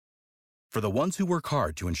For the ones who work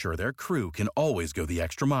hard to ensure their crew can always go the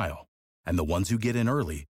extra mile, and the ones who get in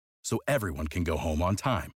early so everyone can go home on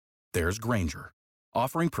time, there's Grainger,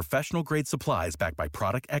 offering professional-grade supplies backed by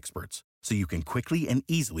product experts so you can quickly and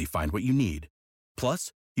easily find what you need.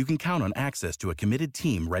 Plus, you can count on access to a committed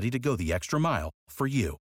team ready to go the extra mile for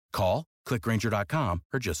you. Call, click Grainger.com,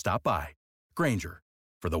 or just stop by. Grainger,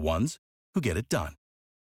 for the ones who get it done.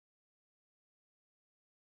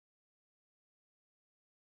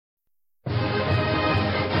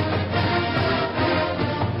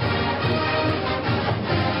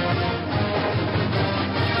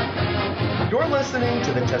 You're listening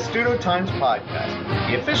to the Testudo Times Podcast,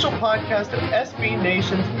 the official podcast of SB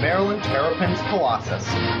Nation's Maryland Terrapins Colossus.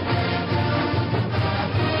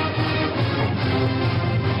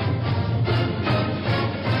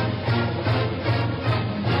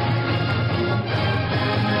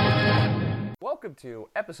 Welcome to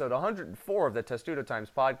episode 104 of the Testudo Times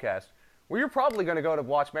Podcast, where you're probably going to go to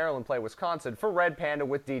watch Maryland play Wisconsin for Red Panda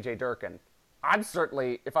with DJ Durkin. I'm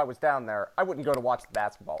certainly, if I was down there, I wouldn't go to watch the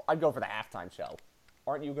basketball. I'd go for the halftime show.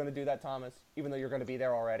 Aren't you going to do that, Thomas, even though you're going to be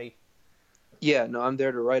there already? Yeah, no, I'm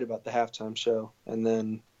there to write about the halftime show, and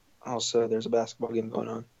then also there's a basketball game going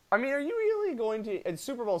on. I mean, are you really going to... It's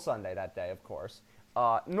Super Bowl Sunday that day, of course.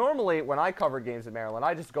 Normally, when I covered games in Maryland,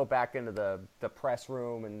 I just go back into the press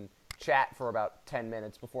room and chat for about 10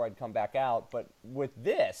 minutes before I'd come back out. But with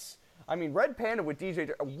this... I mean, Red Panda with DJ...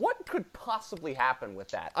 What could possibly happen with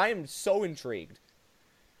that? I am so intrigued.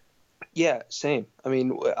 Yeah, same. I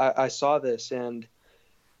mean, I saw this, and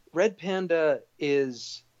Red Panda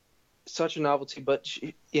is such a novelty, but,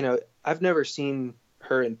 I've never seen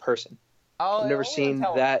her in person. I've never seen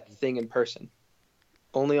that thing in person.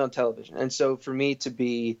 Only on television. And so for me to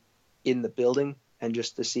be in the building and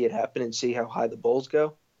just to see it happen and see how high the bowls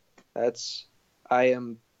go, I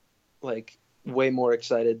am, way more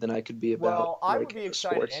excited than I could be about. Well, I would be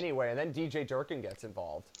excited sports. Anyway, and then DJ Durkin gets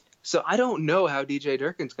involved. So I don't know how DJ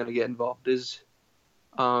Durkin's going to get involved. Jared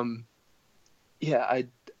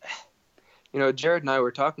and I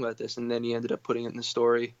were talking about this, and then he ended up putting it in the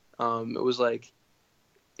story. It was like,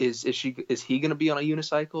 is he going to be on a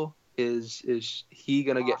unicycle? Is he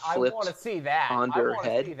going to get flipped? I want to see that. Onto her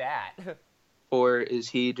head? See that. Or is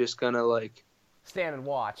he just going to stand and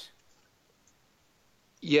watch?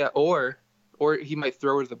 Yeah, or he might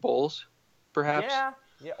throw her the bowls, perhaps.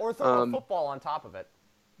 Yeah, or throw a football on top of it.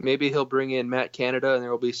 Maybe he'll bring in Matt Canada, and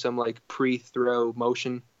there will be some pre-throw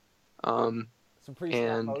motion. Some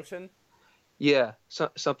pre-snap motion. Yeah,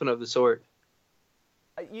 something of the sort.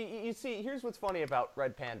 You see, here's what's funny about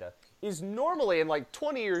Red Panda is normally, and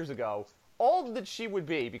 20 years ago, all that she would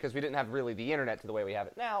be, because we didn't have really the internet to the way we have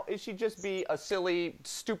it now, is she'd just be a silly,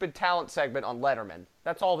 stupid talent segment on Letterman.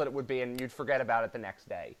 That's all that it would be, and you'd forget about it the next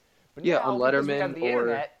day. But yeah, now, on Letterman we have the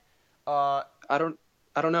internet, I don't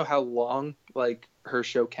know how long her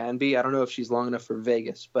show can be. I don't know if she's long enough for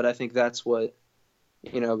Vegas, but I think that's what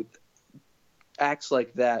acts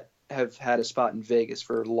like that have had a spot in Vegas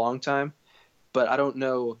for a long time. But I don't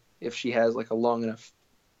know if she has a long enough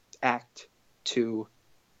act to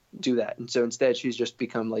do that. And so instead, she's just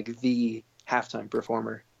become the halftime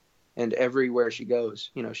performer, and everywhere she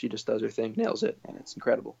goes, she just does her thing, nails it, and it's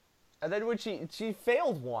incredible. And then when she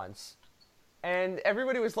failed once, and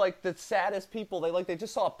everybody was the saddest people. They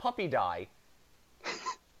just saw a puppy die.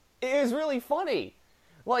 It was really funny.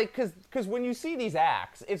 Because when you see these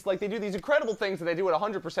acts, it's they do these incredible things and they do it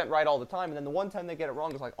 100% right all the time, and then the one time they get it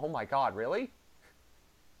wrong, it's oh my God, really?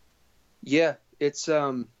 Yeah, it's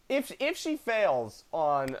If she fails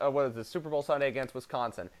on Super Bowl Sunday against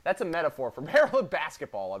Wisconsin, that's a metaphor for Maryland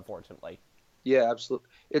basketball, unfortunately. Yeah, absolutely.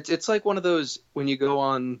 It's like one of those when you go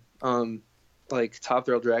on Top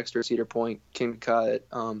Thrill Dragster, Cedar Point, King Cut,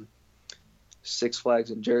 Six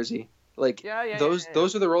Flags in Jersey.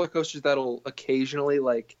 Those are the roller coasters that'll occasionally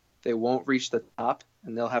they won't reach the top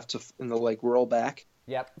and they'll roll back.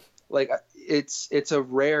 Yep. It's a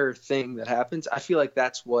rare thing that happens. I feel like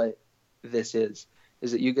that's what this is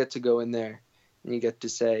that you get to go in there and you get to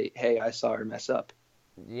say, hey, I saw her mess up.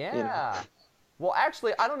 Yeah. Well,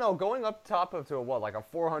 actually, I don't know. Going up top of a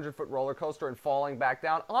 400-foot roller coaster and falling back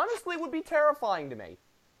down, honestly, would be terrifying to me.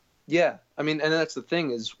 Yeah. I mean, and that's the thing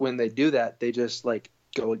is when they do that, they just,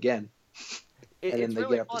 go again. And then they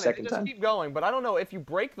really get up funny. the second they just time. keep going, but I don't know. If you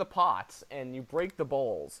break the pots and you break the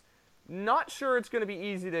bowls, not sure it's going to be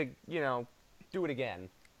easy to, do it again.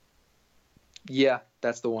 Yeah,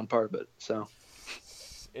 that's the one part of it, so.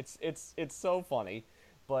 It's so funny.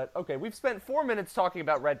 But, okay, we've spent 4 minutes talking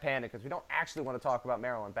about Red Panda because we don't actually want to talk about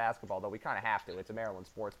Maryland basketball, though we kind of have to. It's a Maryland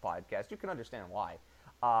sports podcast. You can understand why.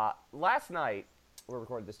 Last night, we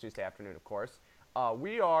recorded this Tuesday afternoon, of course,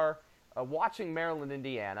 we are watching Maryland,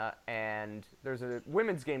 Indiana, and there's a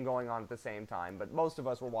women's game going on at the same time, but most of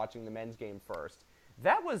us were watching the men's game first.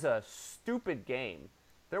 That was a stupid game.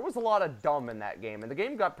 There was a lot of dumb in that game, and the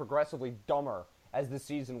game got progressively dumber as the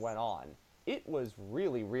season went on. It was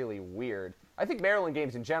really, really weird. I think Maryland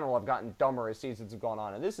games in general have gotten dumber as seasons have gone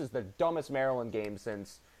on, and this is the dumbest Maryland game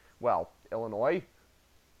since, well, Illinois.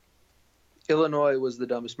 Illinois was the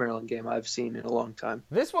dumbest Maryland game I've seen in a long time.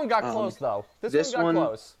 This one got close, though. This one got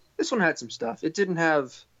close. This one had some stuff. It didn't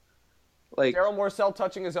have, like... Daryl Morcell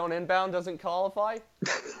touching his own inbound doesn't qualify?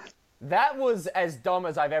 That was as dumb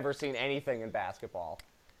as I've ever seen anything in basketball.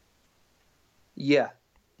 Yeah.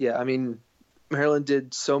 Yeah, I mean, Maryland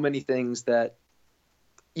did so many things that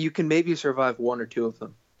you can maybe survive one or two of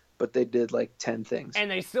them, but they did like 10 things.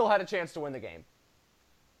 And they still had a chance to win the game.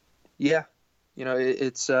 Yeah. You know,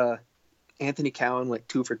 it's Anthony Cowan went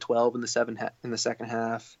 2 for 12 in the second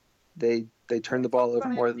half. They turned the ball over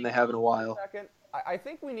more than they have in a while. I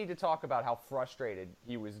think we need to talk about how frustrated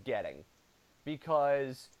he was getting,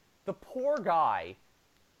 because the poor guy,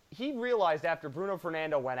 he realized after Bruno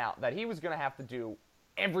Fernando went out that he was going to have to do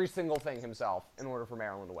every single thing himself in order for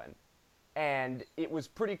Maryland to win. And it was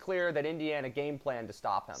pretty clear that Indiana game planned to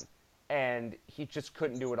stop him, and he just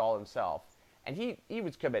couldn't do it all himself. And he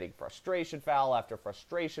was committing frustration foul after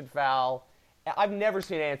frustration foul. I've never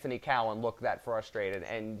seen Anthony Cowan look that frustrated,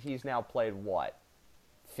 and he's now played,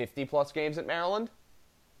 50-plus games at Maryland?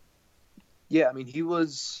 Yeah, I mean,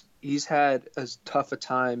 he's had as tough a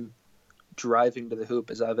time driving to the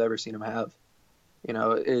hoop as I've ever seen him have. You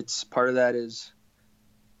know, it's part of that is,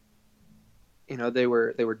 you know, they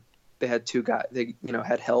had two guys, they, you know,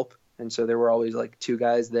 had help, and so there were always like two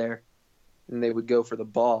guys there, and they would go for the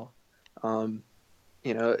ball. You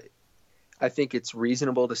know, I think it's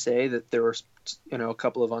reasonable to say that there were, you know, a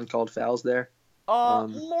couple of uncalled fouls there.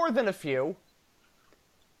 More than a few.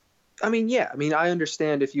 I mean, yeah. I mean, I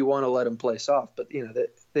understand if you want to let them play soft, but you know,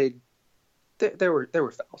 there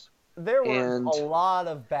were fouls. There were a lot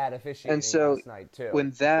of bad officiating last night too.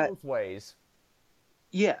 When that both ways.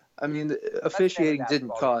 Yeah, I mean, the officiating didn't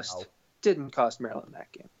cost Maryland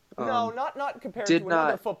that game. No, not compared to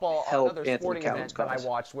another sporting event that I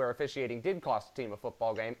watched where officiating did cost a team a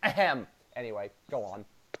football game. Ahem. Anyway, go on.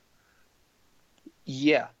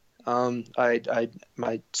 Yeah.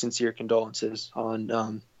 My sincere condolences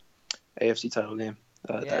on AFC title game.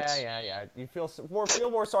 Yeah. You feel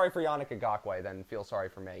more sorry for Yannick Ngakoue than feel sorry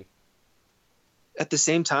for me. At the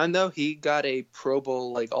same time, though, he got a Pro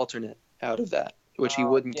Bowl alternate out of that, which he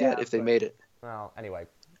wouldn't get if they made it. Well, anyway,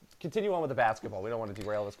 continue on with the basketball. We don't want to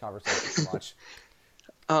derail this conversation too much.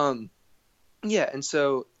 Yeah, and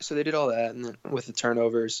so they did all that, and then with the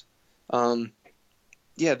turnovers,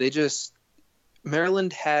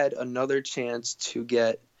 Maryland had another chance to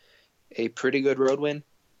get a pretty good road win.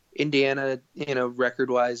 Indiana, you know,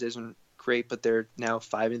 record-wise isn't great, but they're now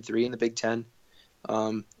 5-3 in the Big Ten,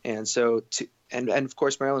 and of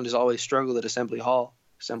course Maryland has always struggled at Assembly Hall.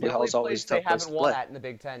 Assembly Hall is always tough. They haven't won that in the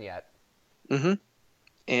Big Ten yet. Mm-hmm.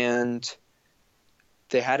 And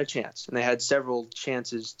they had a chance, and they had several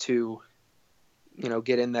chances to, you know,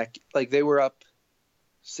 get in that. Like, they were up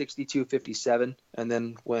 62-57, and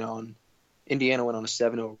then Indiana went on a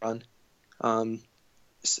 7-0 run.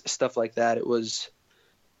 Stuff like that. It was,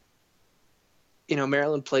 you know,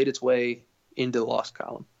 Maryland played its way into the loss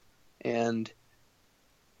column. And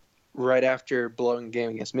right after blowing a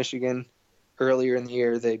game against Michigan earlier in the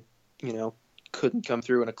year, they, you know, couldn't come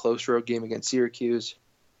through in a close road game against Syracuse.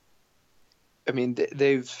 I mean,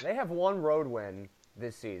 they have one road win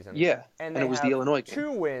this season. Yeah, and it was the Illinois game.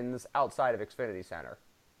 2 wins outside of Xfinity Center.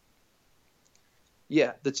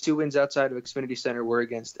 Yeah, the 2 wins outside of Xfinity Center were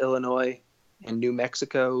against Illinois and New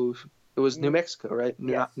Mexico. It was New Mexico, right?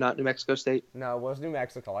 Yes. Not New Mexico State? No, it was New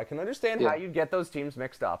Mexico. I can understand how you'd get those teams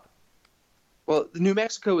mixed up. Well, New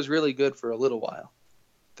Mexico was really good for a little while.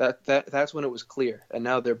 That's when it was clear, and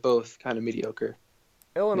now they're both kind of mediocre.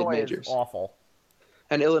 Illinois is awful.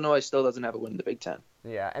 And Illinois still doesn't have a win in the Big Ten.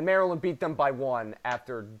 Yeah, and Maryland beat them by 1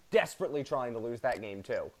 after desperately trying to lose that game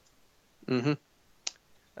too. Mm-hmm.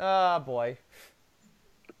 Ah, boy.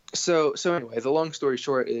 So anyway, the long story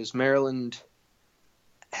short is Maryland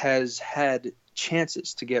has had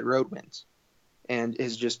chances to get road wins and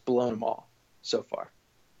has just blown them all so far.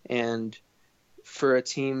 And for a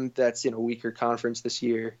team that's in a weaker conference this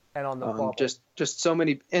year, and on the bubble, just so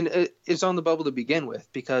many, and it's on the bubble to begin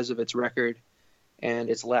with because of its record and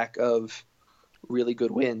its lack of really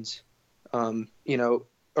good wins. You know,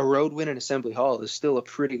 a road win in Assembly Hall is still a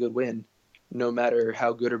pretty good win, no matter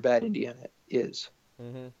how good or bad Indiana is.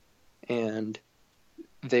 Mm-hmm. And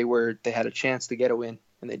they had a chance to get a win,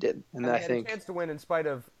 and they did. And I think they had a chance to win in spite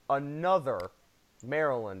of another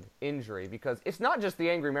Maryland injury, because it's not just the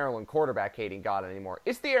angry Maryland quarterback hating God anymore.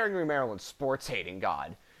 It's the angry Maryland sports hating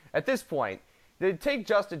God. At this point, they take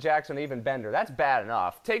Justin Jackson, even Bender. That's bad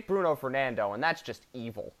enough. Take Bruno Fernando, and that's just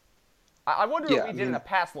evil. I wonder what we did in a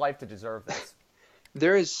past life to deserve this.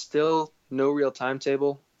 There is still no real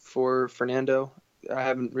timetable for Fernando. I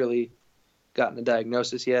haven't really gotten a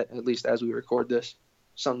diagnosis yet, at least as we record this.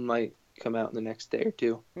 Something might come out in the next day or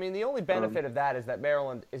two. I mean, the only benefit of that is that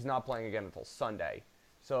Maryland is not playing again until Sunday.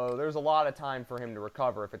 So there's a lot of time for him to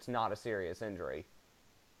recover if it's not a serious injury.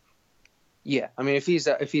 Yeah, I mean, if he's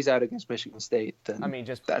out against Michigan State, then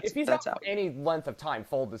if he's out for any length of time,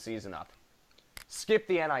 fold the season up. Skip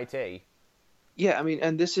the NIT. Yeah, I mean,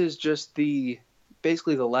 and this is just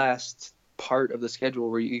basically the last part of the schedule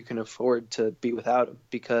where you can afford to be without him,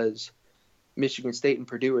 because Michigan State and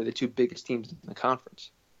Purdue are the two biggest teams in the conference.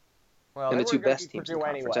 Well, and the two best teams in the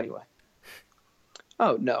conference anyway.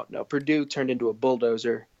 Oh, no. Purdue turned into a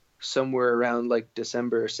bulldozer somewhere around like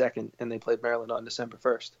December 2nd, and they played Maryland on December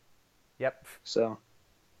 1st. Yep. So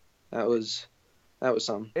that was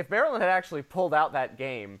something. If Maryland had actually pulled out that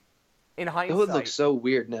game, in hindsight, it would look so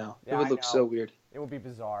weird now. Yeah, it would look so weird. It would be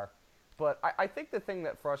bizarre. But I think the thing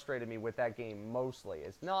that frustrated me with that game mostly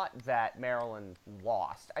is not that Maryland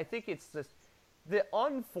lost. I think it's just the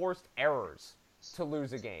unforced errors to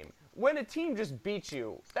lose a game. When a team just beats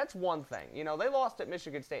you, that's one thing. You know, they lost at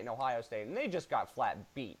Michigan State and Ohio State, and they just got flat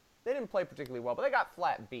beat. They didn't play particularly well, but they got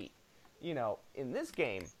flat beat. You know, in this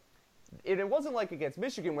game, it wasn't like against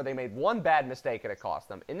Michigan where they made one bad mistake and it cost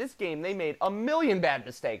them. In this game, they made a million bad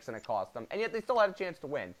mistakes and it cost them, and yet they still had a chance to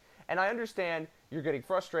win. And I understand you're getting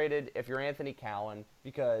frustrated if you're Anthony Cowan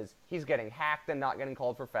because he's getting hacked and not getting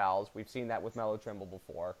called for fouls. We've seen that with Melo Trimble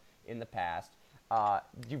before in the past.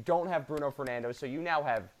 You don't have Bruno Fernando, so you now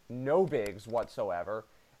have no bigs whatsoever.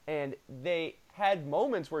 And they had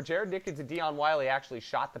moments where Jared Dickens and Deion Wiley actually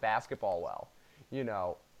shot the basketball well, you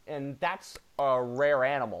know. And that's a rare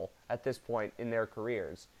animal at this point in their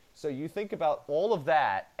careers. So you think about all of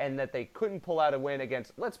that and that they couldn't pull out a win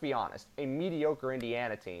against, let's be honest, a mediocre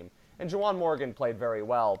Indiana team. And Juwan Morgan played very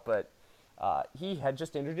well, but he had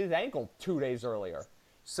just injured his ankle 2 days earlier.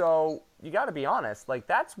 So you got to be honest, like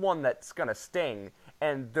that's one that's going to sting.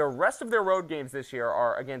 And the rest of their road games this year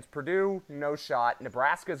are against Purdue, no shot.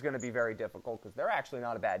 Nebraska is going to be very difficult because they're actually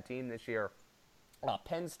not a bad team this year.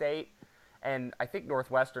 Penn State and I think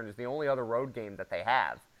Northwestern is the only other road game that they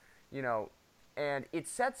have. You know, and it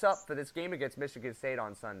sets up for this game against Michigan State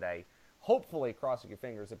on Sunday, hopefully, crossing your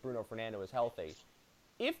fingers, that Bruno Fernando is healthy.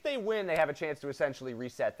 If they win, they have a chance to essentially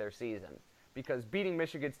reset their season because beating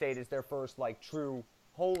Michigan State is their first, like, true,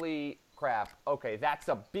 holy crap, okay, that's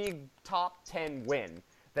a big top 10 win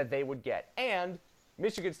that they would get. And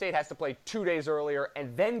Michigan State has to play 2 days earlier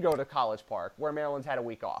and then go to College Park, where Maryland's had a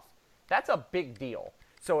week off. That's a big deal.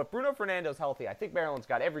 So if Bruno Fernando's healthy, I think Maryland's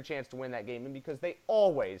got every chance to win that game, and because they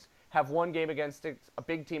always have one game against a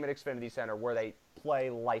big team at Xfinity Center where they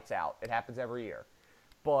play lights out. It happens every year.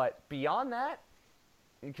 But beyond that,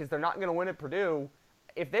 because they're not going to win at Purdue,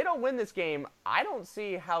 if they don't win this game, I don't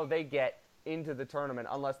see how they get into the tournament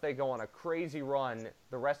unless they go on a crazy run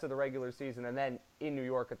the rest of the regular season and then in New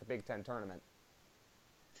York at the Big Ten tournament.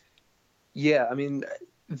 Yeah, I mean,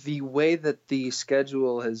 the way that the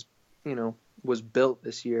schedule has, was built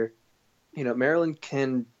this year, Maryland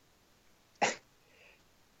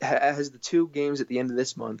has the 2 games at the end of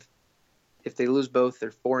this month. If they lose both,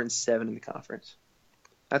 they're 4-7 in the conference.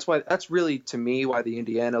 That's really, to me, why the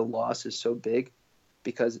Indiana loss is so big,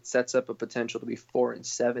 because it sets up a potential to be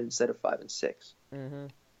 4-7 instead of 5-6.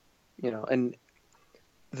 Mm-hmm. And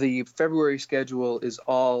the February schedule is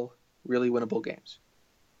all really winnable games.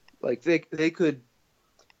 Like they could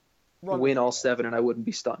win all 7, and I wouldn't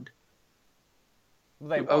be stunned.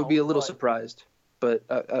 I would be a little surprised, but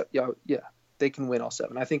yeah, they can win all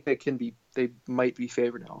 7. I think they might be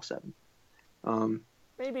favored in all 7.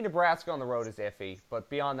 Maybe Nebraska on the road is iffy, but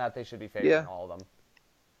beyond that, they should be favored in all of them.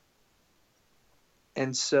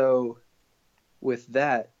 And so, with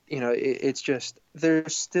that, it's just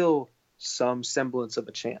there's still some semblance of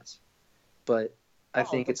a chance, but I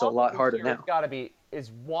think it's a lot harder now. It's got to be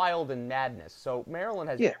wild and madness. So Maryland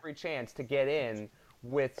has every chance to get in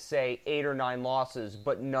with, say, 8 or 9 losses,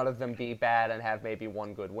 but none of them be bad and have maybe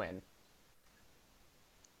one good win.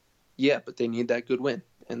 Yeah, but they need that good win.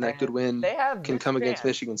 And that good win can come against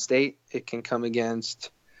Michigan State. It can come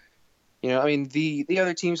against, the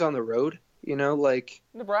other teams on the road, like...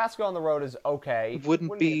 Nebraska on the road is okay.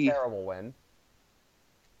 Wouldn't be a terrible win.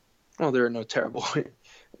 Well, there are no terrible wins.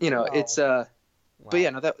 It's... Wow. But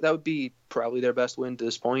yeah, no, that would be probably their best win to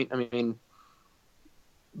this point. I mean,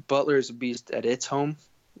 Butler is a beast at its home.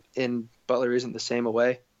 and Butler isn't the same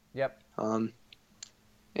away. Yep. And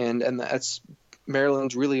that's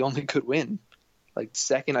Maryland's really only good win. Like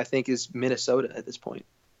second, I think, is Minnesota at this point.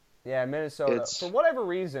 Yeah, Minnesota. For whatever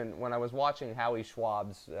reason, when I was watching Howie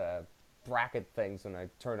Schwab's bracket things and I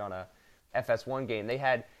turned on a FS1 game,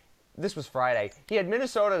 this was Friday, he had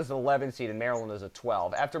Minnesota as an 11 seed and Maryland as a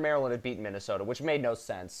 12, after Maryland had beaten Minnesota, which made no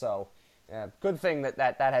sense. So, good thing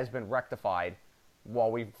that has been rectified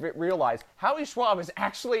while we realize Howie Schwab is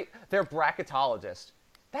actually their bracketologist.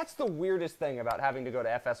 That's the weirdest thing about having to go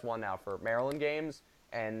to FS1 now for Maryland games,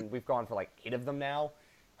 and we've gone for like 8 of them now.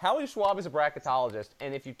 Howie Schwab is a bracketologist,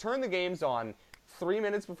 and if you turn the games on 3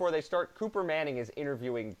 minutes before they start, Cooper Manning is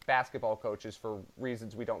interviewing basketball coaches for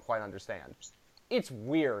reasons we don't quite understand. It's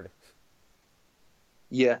weird.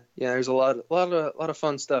 Yeah. There's a lot of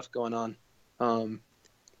fun stuff going on. I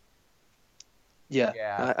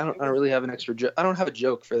don't really have an extra joke. I don't have a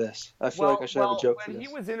joke for this. I feel like I should have a joke for this. When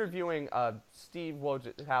he was interviewing Steve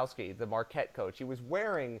Wojciechowski, the Marquette coach, he was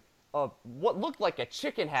wearing what looked like a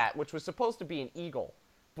chicken hat, which was supposed to be an eagle.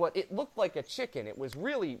 But it looked like a chicken. It was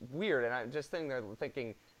really weird, and I'm just sitting there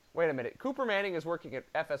thinking, wait a minute, Cooper Manning is working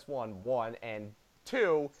at FS1, 1, and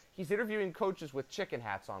 2, he's interviewing coaches with chicken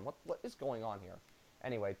hats on. What is going on here?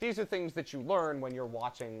 Anyway, these are things that you learn when you're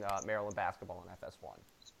watching Maryland basketball in FS1.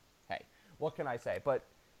 Hey, what can I say? But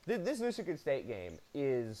this Michigan State game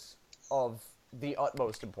is of the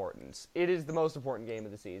utmost importance. It is the most important game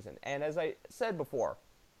of the season. And as I said before,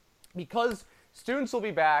 because students will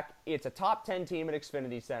be back, it's a top 10 team at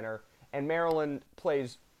Xfinity Center, and Maryland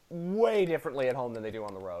plays way differently at home than they do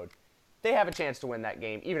on the road. They have a chance to win that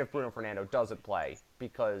game, even if Bruno Fernando doesn't play,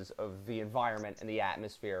 because of the environment and the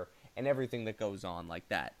atmosphere and everything that goes on like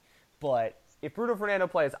that. But if Bruno Fernando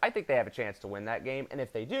plays, I think they have a chance to win that game, and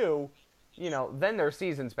if they do, then their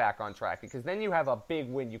season's back on track, because then you have a big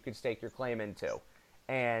win you could stake your claim into.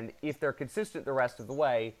 And if they're consistent the rest of the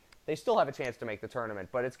way, they still have a chance to make the tournament,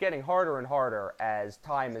 but it's getting harder and harder as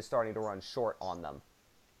time is starting to run short on them.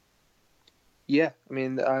 Yeah, I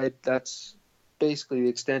mean, that's basically the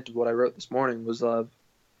extent of what I wrote this morning was,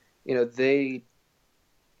 they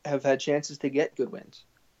have had chances to get good wins,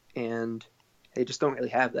 and they just don't really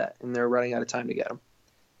have that, and they're running out of time to get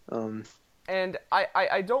them. And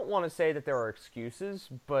I don't want to say that there are excuses,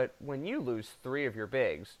 but when you lose 3 of your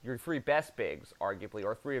bigs, your 3 best bigs, arguably,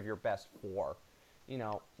 or 3 of your best 4,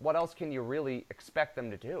 what else can you really expect them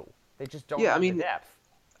to do? They just don't have the depth.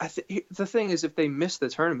 The thing is, if they miss the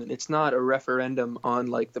tournament, it's not a referendum on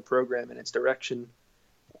like the program and its direction,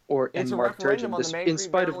 It's a referendum on the Main in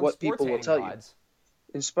spite of what people will tell you. odds.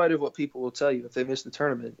 In spite of what people will tell you, if they miss the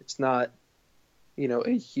tournament, it's not,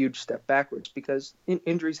 a huge step backwards, because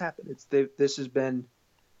injuries happen. This has been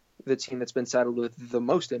the team that's been saddled with the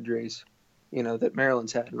most injuries, that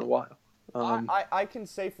Maryland's had in a while. I can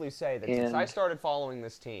safely say that since I started following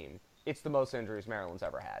this team, it's the most injuries Maryland's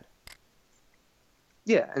ever had.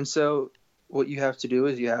 Yeah, and so what you have to do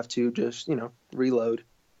is you have to just, reload.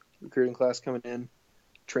 Recruiting class coming in,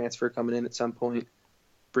 transfer coming in at some point,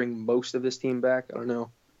 bring most of this team back. I don't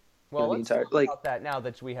know. Well, let's talk about that now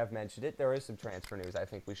that we have mentioned it. There is some transfer news I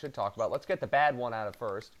think we should talk about. Let's get the bad one out of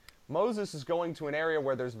first. Moses is going to an area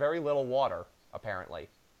where there's very little water, apparently,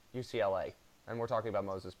 UCLA. And we're talking about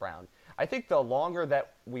Moses Brown. I think the longer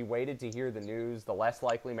that we waited to hear the news, the less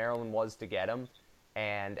likely Maryland was to get him.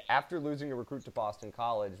 And after losing a recruit to Boston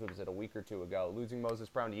College, what was it, a week or 2 ago, losing Moses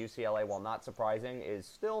Brown to UCLA, while not surprising, is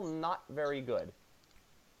still not very good.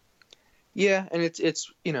 Yeah, and it's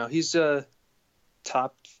he's a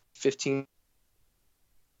top 15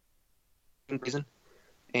 reason,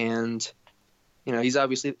 and he's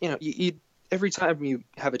obviously you every time you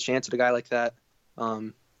have a chance at a guy like that,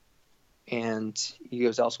 and he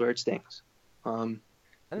goes elsewhere, it stings. And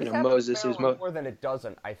Moses is more than it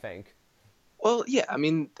doesn't, I think. Well, yeah, I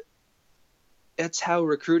mean, that's how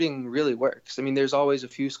recruiting really works. I mean, there's always a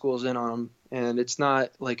few schools in on them, and it's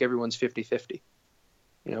not like everyone's 50-50.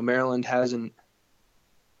 Maryland hasn't.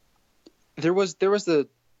 There was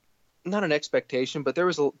not an expectation, but there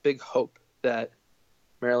was a big hope that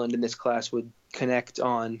Maryland in this class would connect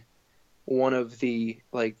on one of the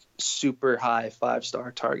super high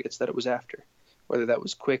 5-star targets that it was after, whether that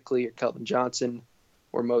was Quickly or Kelvin Johnson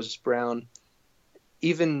or Moses Brown,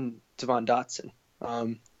 even Devon Dotson.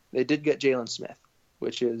 They did get Jalen Smith,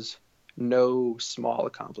 which is no small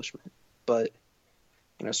accomplishment, but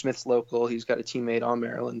Smith's local. He's got a teammate on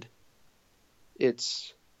Maryland.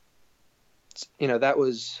 It's that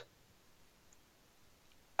was.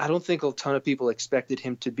 I don't think a ton of people expected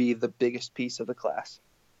him to be the biggest piece of the class,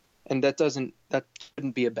 and that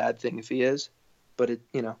shouldn't be a bad thing if he is. But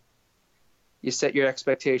you set your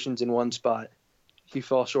expectations in one spot, you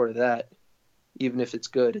fall short of that, even if it's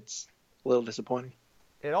good, it's a little disappointing.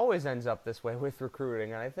 It always ends up this way with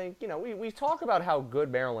recruiting, and I think, we talk about how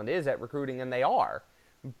good Maryland is at recruiting, and they are.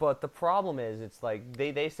 But the problem is, it's like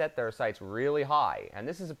they set their sights really high, and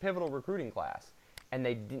this is a pivotal recruiting class, and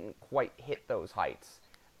they didn't quite hit those heights.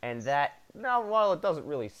 And that, now, while it doesn't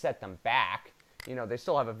really set them back, they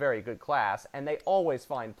still have a very good class, and they always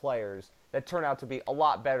find players that turn out to be a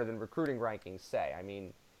lot better than recruiting rankings say. I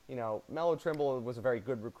mean, Melo Trimble was a very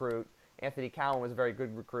good recruit. Anthony Cowan was a very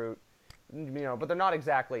good recruit. But they're not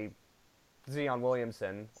exactly Zion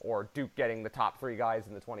Williamson or Duke getting the top 3 guys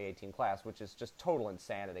in the 2018 class, which is just total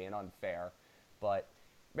insanity and unfair. But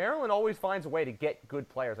Maryland always finds a way to get good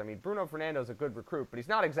players. I mean, Bruno Fernando's a good recruit, but he's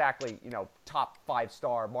not exactly, top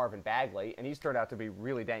 5-star Marvin Bagley, and he's turned out to be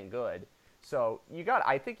really dang good. So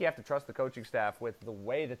I think you have to trust the coaching staff with the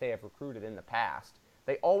way that they have recruited in the past.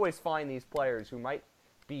 They always find these players who might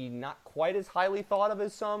be not quite as highly thought of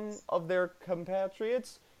as some of their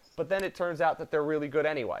compatriots, but then it turns out that they're really good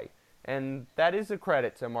anyway. And that is a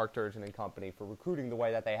credit to Mark Turgeon and company for recruiting the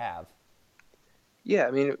way that they have. Yeah,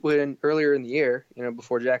 I mean, earlier in the year,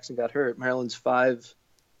 before Jackson got hurt, Maryland's 5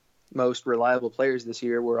 most reliable players this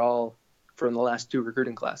year were all from the last 2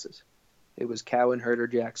 recruiting classes. It was Cowan, Herter,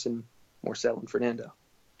 Jackson, Morcell, and Fernando.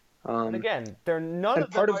 And again, none of them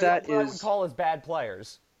part of that I would call as bad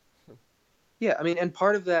players. Yeah, I mean, and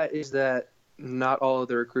part of that is that not all of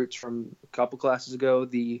the recruits from a couple classes ago,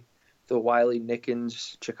 the Wiley,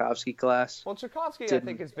 Nickens, Tchaikovsky class. Well, Tchaikovsky, I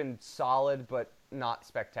think, has been solid, but not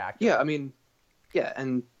spectacular. Yeah, I mean,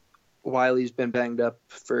 and Wiley's been banged up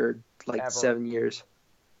for like 7 years.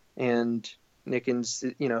 And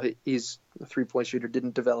Nickens, he's a 3-point shooter,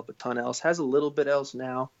 didn't develop a ton else, has a little bit else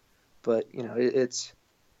now, but, it's...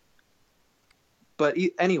 But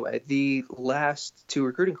anyway, the last 2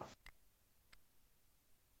 recruiting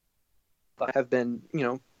have been,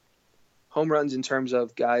 home runs in terms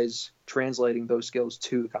of guys translating those skills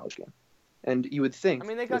to the college game. And you would think,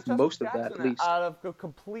 they got most Jackson of that at least, out of a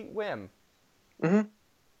complete whim. Mm-hmm.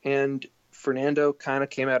 And Fernando kind of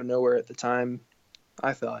came out of nowhere at the time,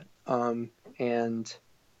 I thought. And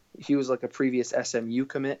he was like a previous SMU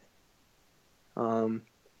commit. And,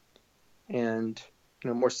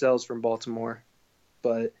 Morcell's from Baltimore.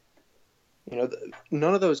 But,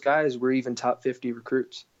 none of those guys were even top 50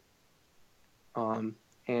 recruits.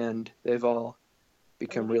 And they've all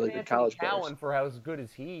become really good college players. Cowan, for how good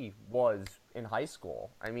as he was in high school.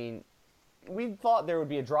 I mean, we thought there would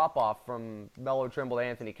be a drop-off from Melo Trimble to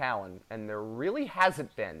Anthony Cowan, and there really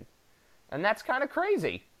hasn't been. And that's kind of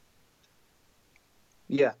crazy.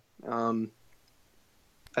 Yeah.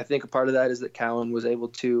 I think a part of that is that Cowan was able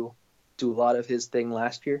to do a lot of his thing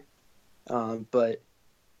last year. But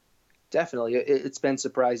definitely, it's been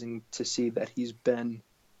surprising to see that he's been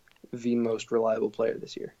the most reliable player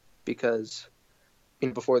this year, because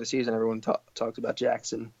before the season, everyone talked about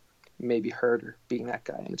Jackson, maybe Herter being that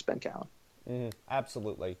guy, and it's been Cowan.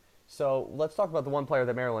 Absolutely. So let's talk about the one player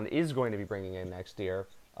that Maryland is going to be bringing in next year,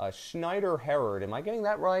 Schneider Herard. Am I getting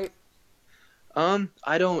that right? I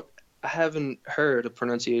haven't heard a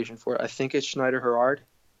pronunciation for it. I think it's Schneider Herard.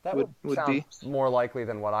 That would sound be more likely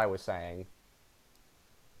than what I was saying.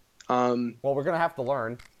 Well, we're going to have to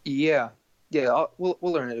learn. Yeah. Yeah, we'll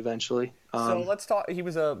learn it eventually. So let's talk. He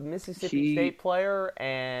was a Mississippi State player,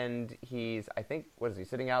 and he's, I think, what is he,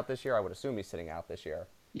 sitting out this year? I would assume he's sitting out this year.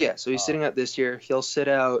 Yeah, so he's sitting out this year. He'll sit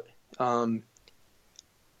out. My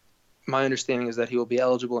understanding is that he will be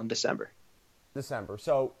eligible in December.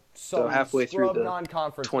 So halfway through the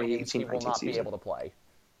non-conference 2018 games, he will not be able to play.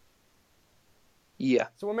 Yeah.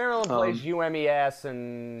 So when Maryland plays UMES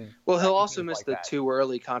and... Well, he'll also miss the 2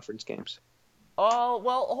 early conference games. Oh,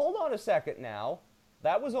 well, hold on a second now.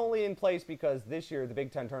 That was only in place because this year the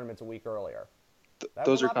Big Ten tournament's a week earlier.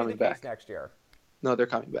 Those are coming back next year. No, they're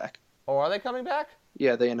coming back. Oh, are they coming back?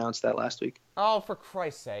 Yeah, they announced that last week. Oh, for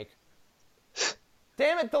Christ's sake.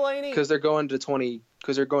 Damn it, Delaney. Because they're going to 20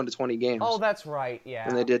 games. Oh, that's right, yeah.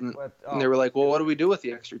 And they didn't. And they were like, well, what do we do with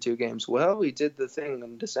the extra 2 games? Well, we did the thing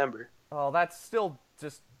in December. Oh, that's still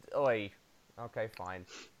just... Oy. Okay, fine.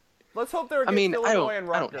 Let's hope they're against Illinois and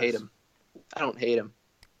Rutgers. I don't hate him.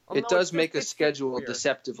 It does make a schedule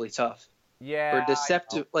deceptively tough. Yeah. Or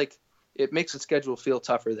deceptive, like, it makes the schedule feel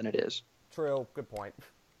tougher than it is. True. Good point.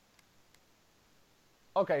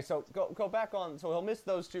 Okay, so go back on. So he'll miss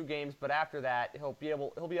those 2 games, but after that, he'll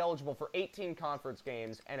be eligible for 18 conference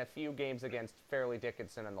games and a few games against Fairleigh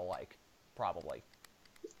Dickinson and the like, probably.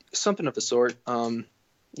 Something of the sort.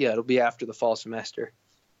 Yeah, it'll be after the fall semester.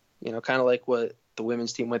 Kind of like what the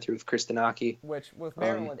women's team went through with Kristanaki. Which, with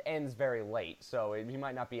Maryland, ends very late, so he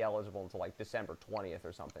might not be eligible until, like, December 20th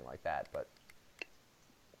or something like that. But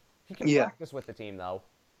He can practice with the team, though.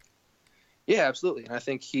 Yeah, absolutely. And I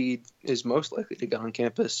think he is most likely to get on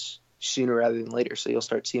campus sooner rather than later, so you'll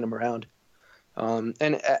start seeing him around.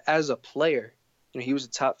 And as a player, he was a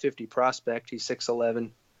top 50 prospect. He's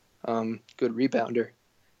 6'11", good rebounder.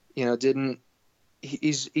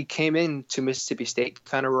 He came into Mississippi State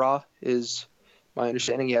kind of raw, is my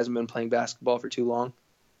understanding. He hasn't been playing basketball for too long.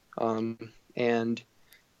 And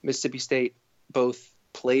Mississippi State both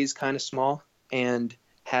plays kind of small and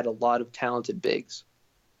had a lot of talented bigs.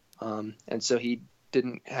 And so he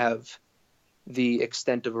didn't have the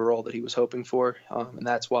extent of a role that he was hoping for. And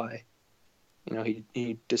that's why,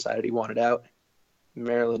 he decided he wanted out.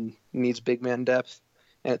 Maryland needs big man depth.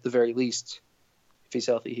 And at the very least, if he's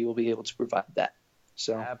healthy, he will be able to provide that.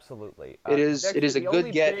 So absolutely, it is a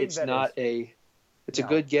good get. It's not a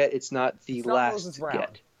good get. It's not the last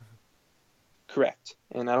get. Correct.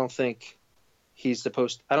 And I don't think he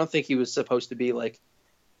was supposed to be like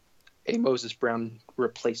a Moses Brown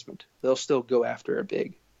replacement. They'll still go after a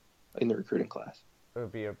big in the recruiting class. It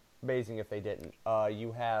would be amazing if they didn't.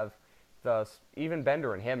 You have even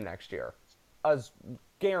Bender and him next year as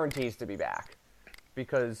guarantees to be back,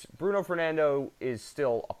 because Bruno Fernando is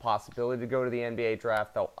still a possibility to go to the NBA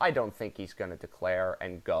draft, though I don't think he's going to declare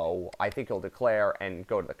and go. I think he'll declare and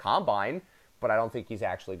go to the Combine, but I don't think he's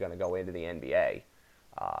actually going to go into the NBA.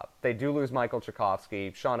 They do lose Michael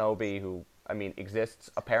Tchaikovsky. Sean Obi, who,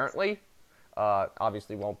 exists apparently,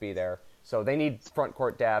 obviously won't be there. So they need front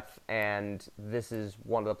court depth, and this is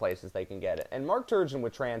one of the places they can get it. And Mark Turgeon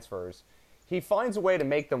with transfers, he finds a way to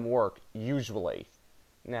make them work, usually.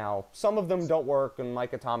 Now, some of them don't work, and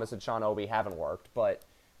Micah Thomas and Sean Obi haven't worked, but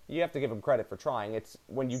you have to give him credit for trying. It's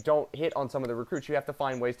when you don't hit on some of the recruits, you have to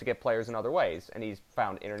find ways to get players in other ways, and he's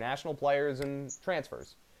found international players and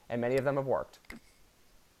transfers, and many of them have worked.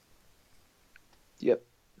 Yep.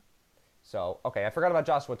 So, okay, I forgot about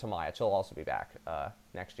Joshua Tomaic. He'll also be back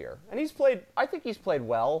next year. And I think he's played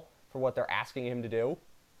well for what they're asking him to do.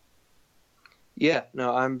 Yeah,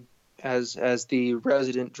 no, I'm, as the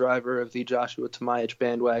resident driver of the Joshua Tomaic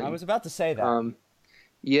bandwagon. I was about to say that.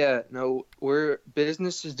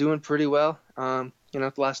 Business is doing pretty well.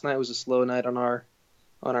 Last night was a slow night on our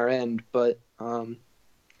end, but,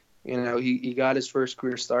 he got his first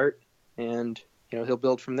career start, and, he'll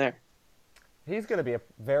build from there. He's going to be a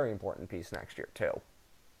very important piece next year, too.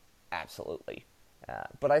 Absolutely.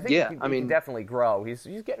 But I think he can definitely grow. He's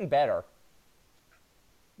getting better.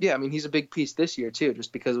 Yeah, he's a big piece this year, too,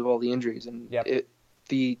 just because of all the injuries. And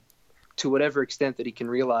to whatever extent that he can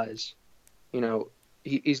realize,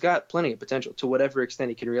 he's got plenty of potential. To whatever extent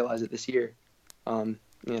he can realize it this year,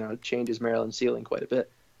 it changes Maryland's ceiling quite a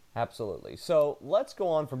bit. Absolutely. So let's go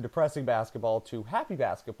on from depressing basketball to happy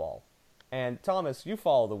basketball. And Thomas, you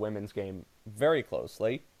follow the women's game very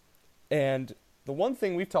closely. And the one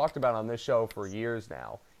thing we've talked about on this show for years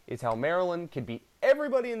now is how Maryland can beat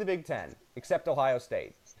everybody in the Big Ten except Ohio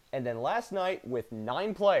State. And then last night, with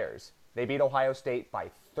 9 players, they beat Ohio State by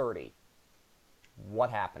 30. What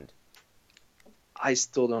happened? I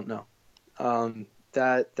still don't know.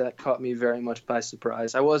 That caught me very much by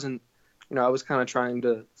surprise. I wasn't, I was kind of trying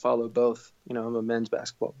to follow both. I'm a men's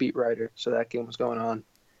basketball beat writer, so that game was going on.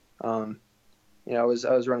 I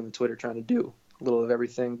was running the Twitter trying to do a little of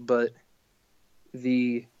everything, but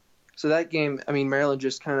so that game, Maryland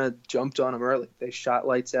just kind of jumped on them early. They shot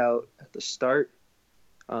lights out at the start,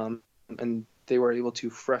 and they were able to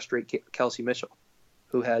frustrate Kelsey Mitchell,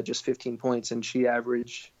 who had just 15 points, and she's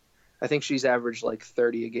averaged like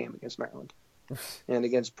 30 a game against Maryland and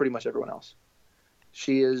against pretty much everyone else.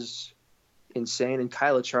 She is insane, and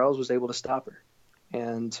Kyla Charles was able to stop her,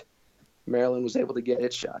 and Maryland was able to get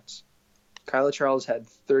its shots. Kyla Charles had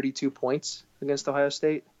 32 points against Ohio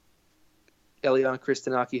State. Eliana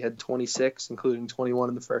Kristanaki had 26, including 21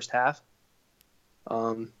 in the first half.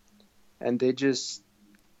 And they just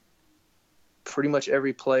pretty much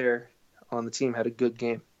every player on the team had a good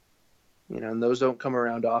game. And those don't come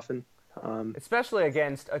around often. Especially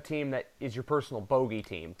against a team that is your personal bogey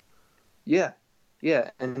team. Yeah.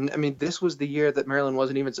 And, this was the year that Maryland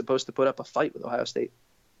wasn't even supposed to put up a fight with Ohio State.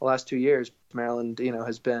 The last 2 years, Maryland,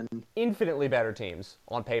 has been infinitely better teams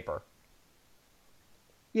on paper.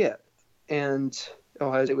 Yeah, and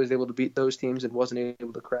Ohio State was able to beat those teams and wasn't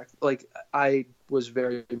able to crack. Like, I was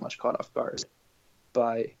very much caught off guard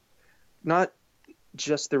by not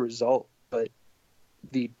just the result, but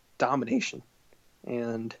the domination.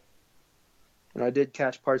 And I did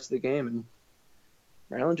catch parts of the game, and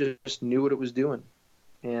Maryland just knew what it was doing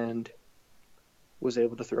and was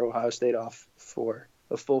able to throw Ohio State off for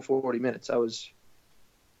a full 40 minutes. I was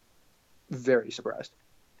very surprised.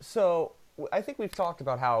 So I think we've talked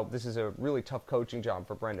about how this is a really tough coaching job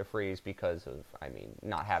for Brenda Freese because of,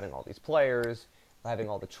 not having all these players, having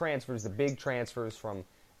all the transfers, the big transfers from,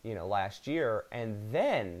 last year, and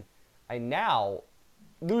then now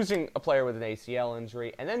losing a player with an ACL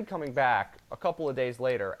injury, and then coming back a couple of days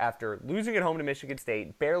later after losing at home to Michigan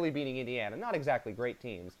State, barely beating Indiana, not exactly great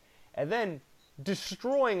teams, and then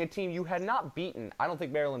destroying a team you had not beaten. I don't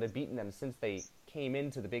think Maryland had beaten them since they came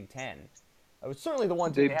into the Big Ten. It was certainly the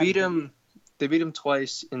one team they beat them. They beat them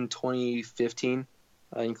twice in 2015,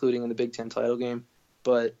 including in the Big Ten title game,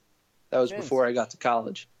 but that was before I got to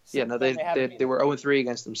college. They were 0-3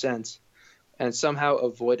 against them since, and somehow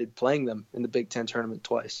avoided playing them in the Big Ten tournament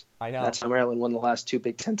twice. I know. That's how Maryland won the last 2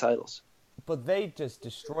 Big Ten titles. But they just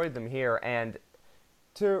destroyed them here, and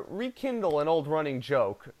to rekindle an old running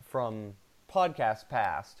joke from podcasts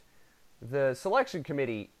past, the selection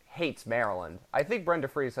committee hates Maryland. I think Brenda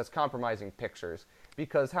Freese has compromising pictures,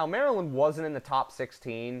 because how Maryland wasn't in the top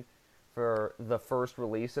 16 for the first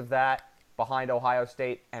release of that, behind Ohio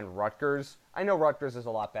State and Rutgers. I know Rutgers is a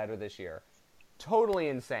lot better this year. Totally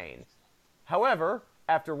insane. However,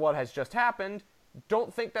 after what has just happened,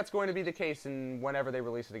 don't think that's going to be the case in whenever they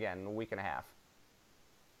release it again, in a week and a half.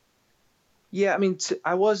 Yeah,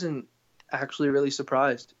 I wasn't actually really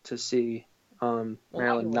surprised to see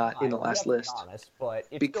Maryland not in the last list. Honest, but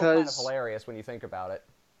it's still kind of hilarious when you think about it.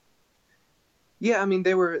 Yeah,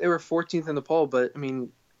 they were 14th in the poll, but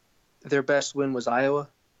their best win was Iowa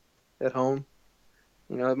at home.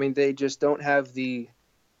 They just don't have the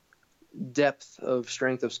depth of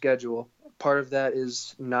strength of schedule. Part of that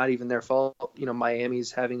is not even their fault.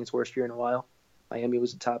 Miami's having its worst year in a while. Miami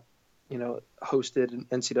was a top, hosted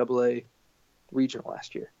NCAA regional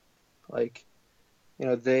last year.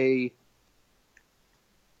 They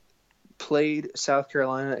played South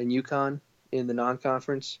Carolina and UConn in the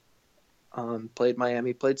non-conference, played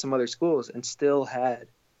Miami, played some other schools, and still had,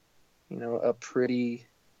 a pretty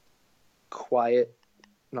quiet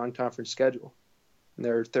non-conference schedule. And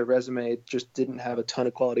their resume just didn't have a ton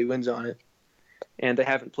of quality wins on it, and they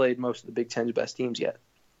haven't played most of the Big Ten's best teams yet.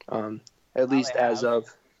 At least as of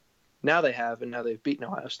now, they have, and now they've beaten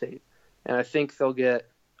Ohio State, and I think they'll get.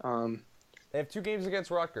 They have 2 games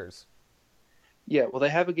against Rutgers. Yeah, well, they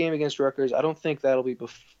have a game against Rutgers. I don't think that'll be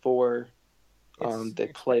before they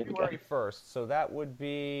play them again. February 1st, so that would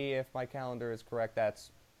be, if my calendar is correct,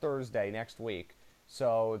 that's Thursday next week.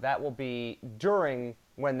 So that will be during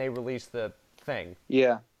when they release the thing.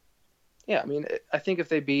 Yeah. Yeah, I think if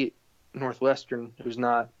they beat Northwestern, who's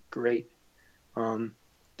not great, then,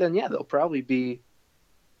 yeah, they'll probably be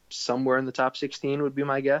somewhere in the top 16 would be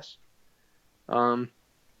my guess. I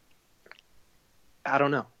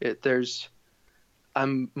don't know.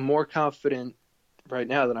 I'm more confident right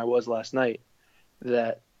now than I was last night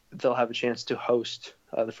that they'll have a chance to host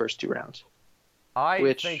the first 2 rounds.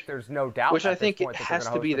 I think there's no doubt. Which I think it has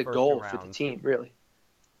to be the goal for the team, really.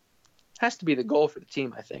 Has to be the goal for the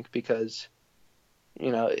team, I think, because,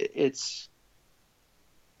 it's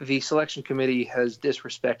the selection committee has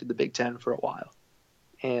disrespected the Big Ten for a while.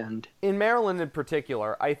 And in Maryland in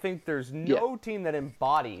particular, I think there's no team that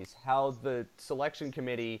embodies how the selection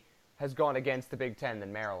committee has gone against the Big Ten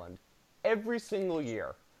than Maryland. Every single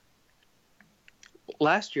year.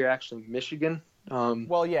 Last year, actually, Michigan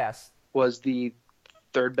yes, was the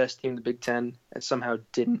 3rd best team in the Big Ten and somehow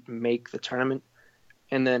didn't make the tournament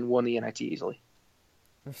and then won the NIT easily.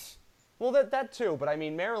 Well, that too, but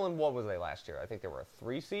Maryland, what was they last year? I think they were a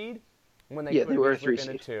 3 seed when they were a 3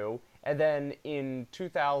 seed. 2. And then in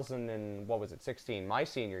 2016, my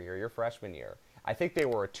senior year, your freshman year, I think they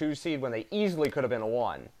were a 2 seed when they easily could have been a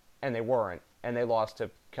 1, and they weren't, and they lost to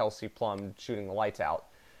Kelsey Plum shooting the lights out.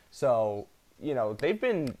 So, they've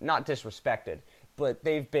been not disrespected, but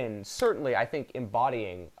they've been certainly, I think,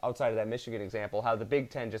 embodying, outside of that Michigan example, how the Big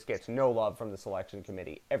Ten just gets no love from the selection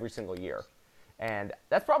committee every single year. And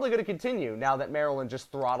that's probably going to continue now that Maryland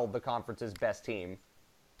just throttled the conference's best team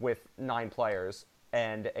with 9 players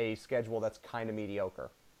and a schedule that's kind of mediocre.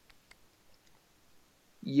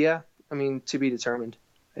 Yeah, to be determined.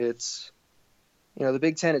 It's, the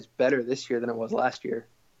Big Ten is better this year than it was last year,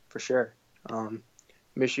 for sure.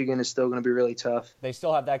 Michigan is still going to be really tough. They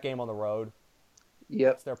still have that game on the road.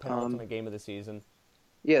 Yep. It's their penultimate game of the season.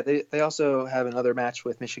 Yeah, they also have another match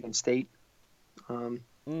with Michigan State.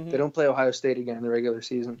 They don't play Ohio State again in the regular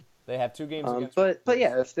season. They have 2 games against. But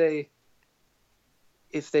yeah,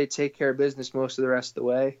 if they take care of business most of the rest of the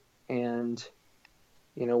way and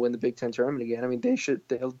win the Big Ten tournament again, they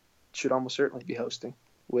should almost certainly be hosting,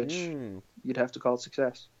 which you'd have to call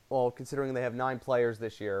success. Well, considering they have 9 players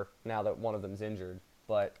this year, now that one of them's injured,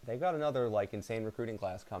 but they've got another insane recruiting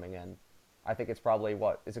class coming in. I think it's probably,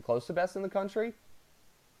 is it close to best in the country?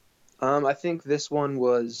 I think this one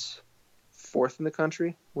was 4th in the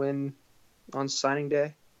country on signing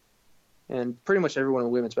day. And pretty much everyone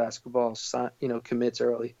in women's basketball, commits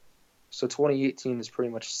early. So 2018 is pretty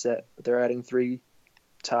much set. But they're adding 3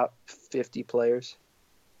 top 50 players,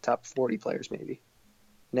 top 40 players maybe,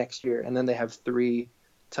 next year. And then they have 3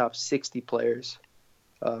 top 60 players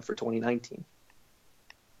for 2019,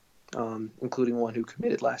 including one who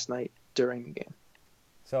committed last night during the game.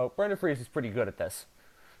 So Brenda Fries is pretty good at this.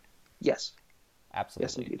 Yes. Absolutely.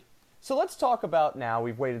 Yes, indeed. So let's talk about now,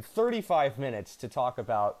 we've waited 35 minutes to talk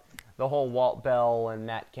about the whole Walt Bell and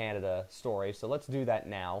Matt Canada story, so let's do that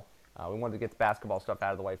now. We wanted to get the basketball stuff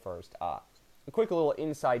out of the way first. A quick little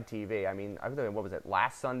inside TV. I mean, what was it,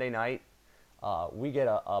 last Sunday night? We get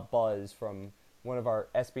a buzz from one of our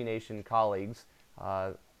SB Nation colleagues,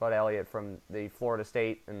 Bud Elliott from the Florida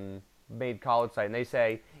State and Made College site, and they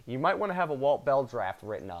say, you might want to have a Walt Bell draft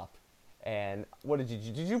written up. And what did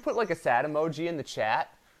you put like a sad emoji in the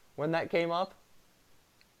chat when that came up?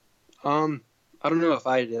 I don't know if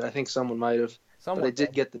I did. I think someone might have. But I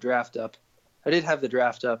did get the draft up. I did have the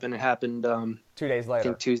draft up, and it happened 2 days later. I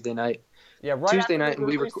think Tuesday night. Yeah, right Tuesday after night,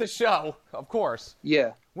 we released the show, of course.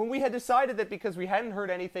 Yeah. When we had decided that because we hadn't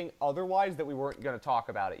heard anything otherwise that we weren't going to talk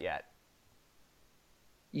about it yet.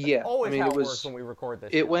 Yeah. That's always how it works when we record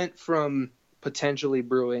this. It went from potentially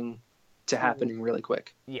brewing to happening really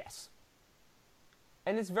quick. Yes.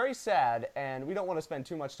 And it's very sad, and we don't want to spend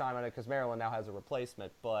too much time on it because Maryland now has a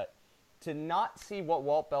replacement, but to not see what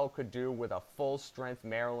Walt Bell could do with a full-strength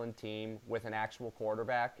Maryland team with an actual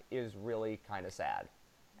quarterback is really kind of sad.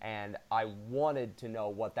 And I wanted to know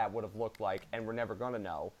what that would have looked like, and we're never going to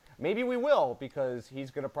know. Maybe we will, because he's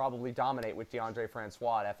going to probably dominate with DeAndre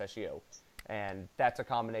Francois at FSU. And that's a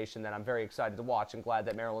combination that I'm very excited to watch and glad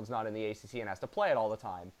that Maryland's not in the ACC and has to play it all the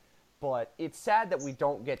time. But it's sad that we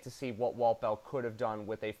don't get to see what Walt Bell could have done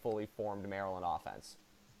with a fully formed Maryland offense.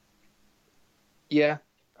 Yeah,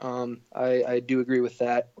 I do agree with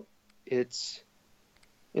that. It's,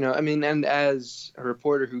 and as a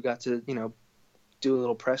reporter who got to, do a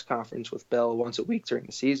little press conference with Bell once a week during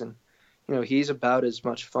the season, he's about as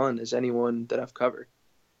much fun as anyone that I've covered,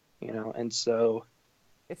 and so.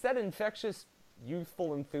 It's that infectious,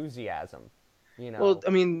 youthful enthusiasm, Well,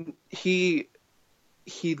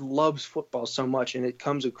 he loves football so much, and it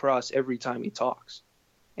comes across every time he talks.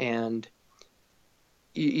 And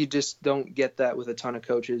you just don't get that with a ton of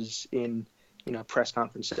coaches in, press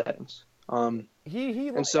conference settings. And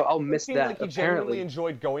so I'll miss that. Like he genuinely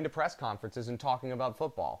enjoyed going to press conferences and talking about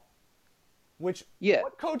football. What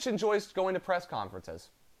coach enjoys going to press conferences?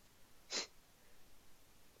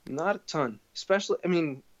 Not a ton.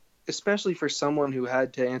 Especially for someone who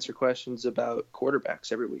had to answer questions about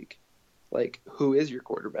quarterbacks every week. Like, who is your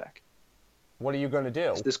quarterback? What are you going to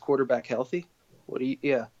do? Is this quarterback healthy?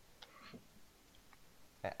 Yeah.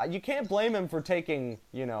 You can't blame him for taking,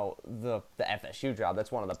 the FSU job.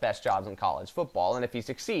 That's one of the best jobs in college football. And if he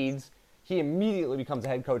succeeds, he immediately becomes a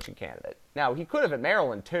head coaching candidate. Now, he could have at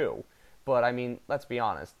Maryland, too. But, let's be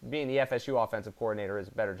honest. Being the FSU offensive coordinator is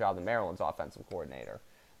a better job than Maryland's offensive coordinator.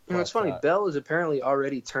 It's funny. Bell has apparently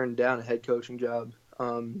already turned down a head coaching job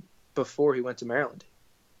before he went to Maryland.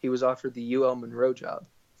 He was offered the UL Monroe job.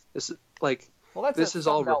 This is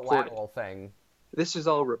all reported. Thing. This is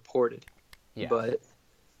all reported. Yeah. But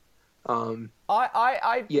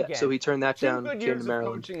again, so he turned that down. 2 good years of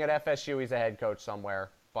coaching at FSU. He's a head coach somewhere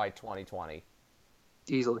by 2020.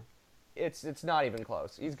 Easily. It's not even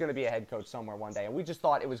close. He's going to be a head coach somewhere one day, and we just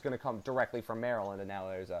thought it was going to come directly from Maryland, and now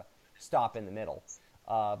there's a stop in the middle.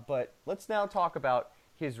 But let's now talk about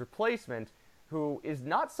his replacement, who is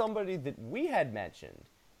not somebody that we had mentioned.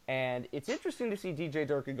 And it's interesting to see DJ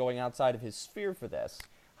Durkin going outside of his sphere for this,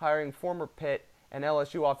 hiring former Pitt and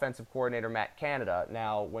LSU offensive coordinator Matt Canada.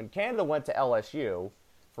 Now, when Canada went to LSU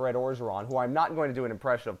for Ed Orgeron, who I'm not going to do an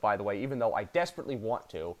impression of, by the way, even though I desperately want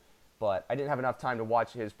to, but I didn't have enough time to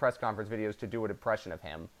watch his press conference videos to do an impression of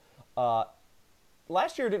him.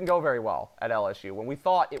 Last year didn't go very well at LSU when we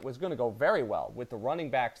thought it was going to go very well with the running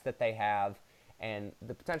backs that they have and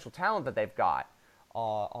the potential talent that they've got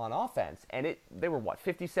on offense. And they were,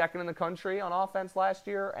 52nd in the country on offense last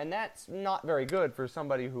year? And that's not very good for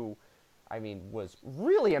somebody who, was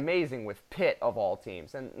really amazing with Pitt of all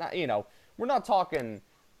teams. And, we're not talking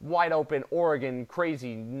wide open Oregon,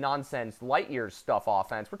 crazy nonsense light years stuff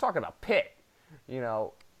offense. We're talking about Pitt.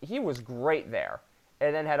 He was great there.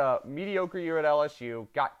 And then had a mediocre year at LSU,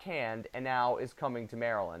 got canned, and now is coming to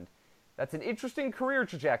Maryland. That's an interesting career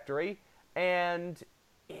trajectory, and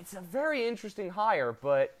it's a very interesting hire,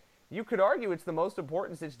 but you could argue it's the most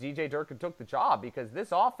important since DJ Durkin took the job, because this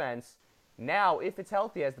offense now, if it's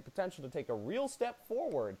healthy, has the potential to take a real step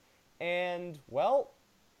forward. And, well,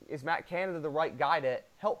 is Matt Canada the right guy to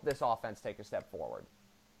help this offense take a step forward?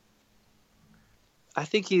 I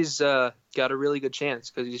think he's got a really good chance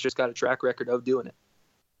because he's just got a track record of doing it.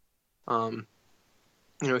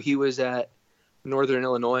 He was at Northern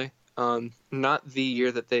Illinois, not the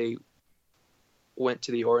year that they went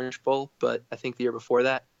to the Orange Bowl, but I think the year before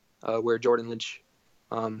that, where Jordan Lynch,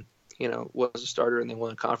 was a starter and they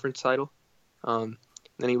won a conference title. Then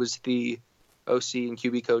he was the OC and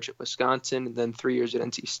QB coach at Wisconsin, and then 3 years at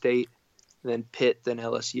NC State, and then Pitt, then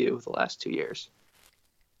LSU the last 2 years.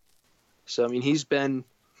 So, he's been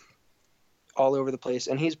all over the place,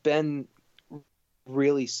 and he's been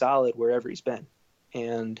really solid wherever he's been.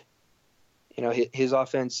 And, his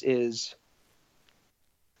offense is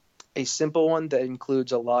a simple one that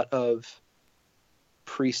includes a lot of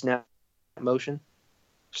pre-snap motion.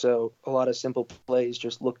 So a lot of simple plays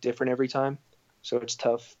just look different every time. So it's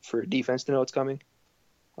tough for defense to know what's coming.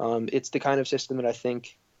 It's the kind of system that I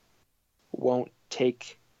think won't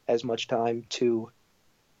take as much time to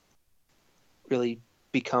really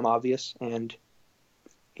become obvious and,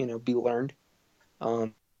 be learned.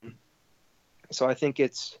 So I think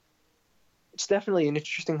it's definitely an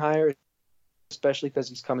interesting hire, especially because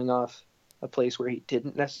he's coming off a place where he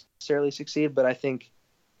didn't necessarily succeed. But I think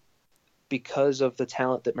because of the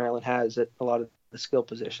talent that Maryland has at a lot of the skill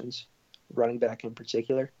positions, running back in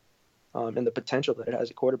particular, and the potential that it has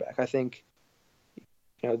at quarterback, I think,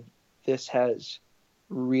 this has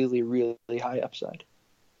really, really high upside.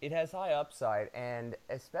 It has high upside, and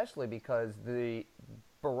especially because the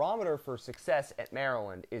barometer for success at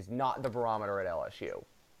Maryland is not the barometer at LSU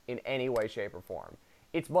in any way, shape, or form.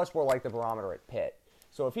 It's much more like the barometer at Pitt.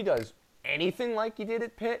 So if he does anything like he did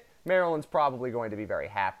at Pitt, Maryland's probably going to be very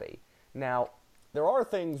happy. Now, there are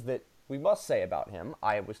things that we must say about him.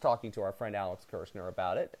 I was talking to our friend Alex Kirshner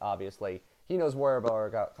about it. Obviously, he knows more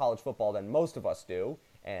about college football than most of us do,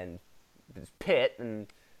 and it's Pitt,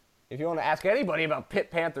 and if you want to ask anybody about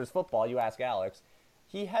Pitt Panthers football, you ask Alex.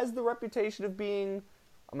 He has the reputation of being,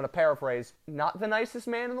 I'm going to paraphrase, not the nicest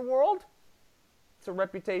man in the world. It's a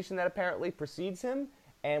reputation that apparently precedes him,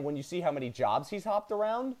 and when you see how many jobs he's hopped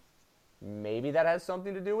around, maybe that has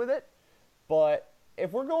something to do with it. But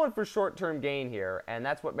if we're going for short-term gain here, and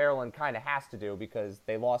that's what Maryland kind of has to do because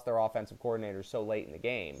they lost their offensive coordinator so late in the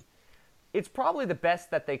game, it's probably the best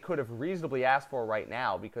that they could have reasonably asked for right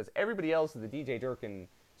now because everybody else in the DJ Durkin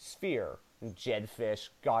sphere, and Jed Fish,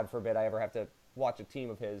 God forbid I ever have to watch a team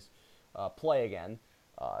of his play again,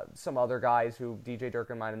 some other guys who DJ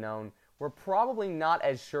Durkin might have known, were probably not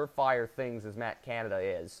as surefire things as Matt Canada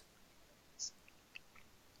is.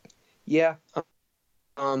 Yeah.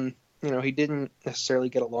 He didn't necessarily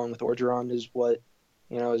get along with Orgeron is what,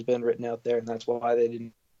 has been written out there, and that's why they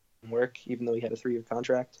didn't work, even though he had a 3-year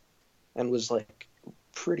contract and was,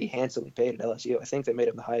 pretty handsomely paid at LSU. I think they made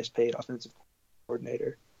him the highest paid offensive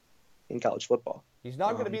coordinator in college football. He's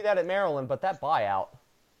not going to be that at Maryland, but that buyout.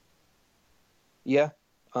 Yeah.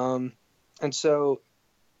 And so,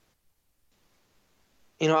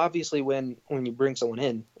 obviously when you bring someone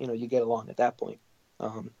in, you get along at that point.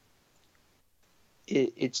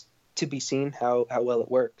 It's to be seen how well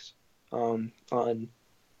it works on,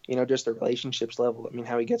 just the relationships level.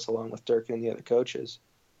 How he gets along with Durkin and the other coaches,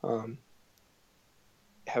 how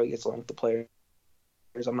he gets along with the players,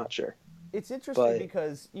 I'm not sure. It's interesting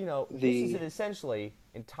because, this is an essentially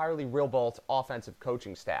entirely real-built offensive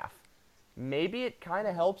coaching staff. Maybe it kind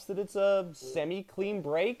of helps that it's a semi-clean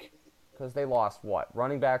break because they lost,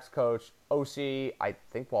 running backs coach, OC, I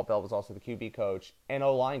think Walt Bell was also the QB coach, and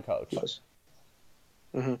O-line coach.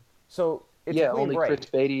 Mm-hmm. So it's a clean only break. Chris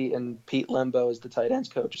Beatty and Pete Lembo as the tight ends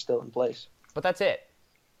coach are still in place. But that's it.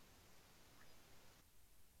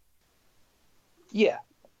 Yeah.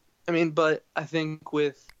 But I think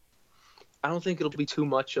I don't think it'll be too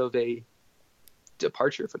much of a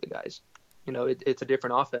departure for the guys. It's a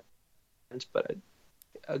different offense, but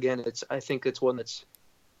again, I think it's one that's,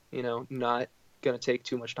 not going to take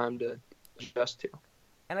too much time to adjust to.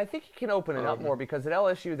 And I think you can open it up more because at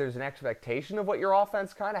LSU there's an expectation of what your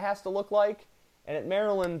offense kind of has to look like. And at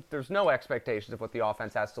Maryland, there's no expectation of what the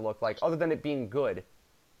offense has to look like other than it being good.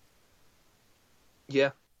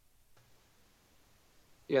 Yeah.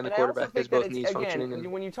 Yeah, and the quarterback has both knees functioning.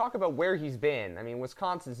 Again, when you talk about where he's been,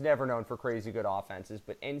 Wisconsin's never known for crazy good offenses,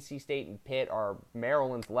 but NC State and Pitt are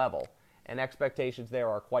Maryland's level, and expectations there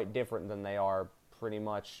are quite different than they are pretty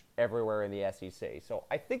much everywhere in the SEC. So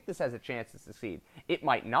I think this has a chance to succeed. It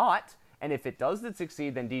might not, and if it does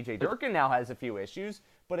succeed, then DJ Durkin now has a few issues,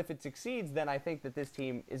 but if it succeeds, then I think that this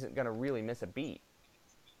team isn't going to really miss a beat.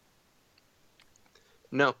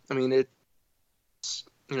 No,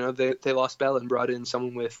 they lost Bell and brought in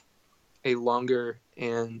someone with a longer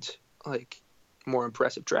and more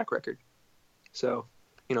impressive track record. So,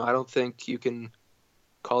 I don't think you can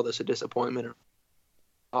call this a disappointment at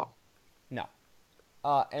all. No.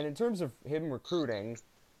 And in terms of him recruiting,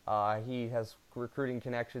 he has recruiting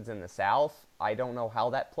connections in the South. I don't know how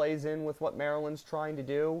that plays in with what Maryland's trying to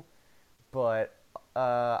do, but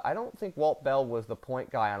I don't think Walt Bell was the point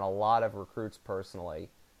guy on a lot of recruits personally,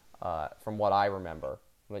 from what I remember.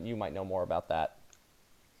 But you might know more about that.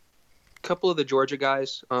 A couple of the Georgia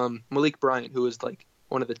guys, Malik Bryant, who was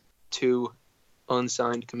one of the 2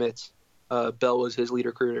 unsigned commits. Bell was his lead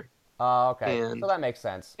recruiter. Okay, so that makes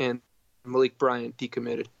sense. And Malik Bryant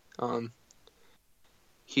decommitted.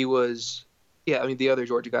 He was, the other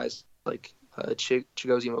Georgia guys,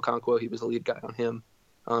 Chigozie Okonkwo, he was the lead guy on him.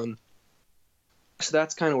 So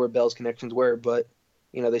that's kind of where Bell's connections were, but,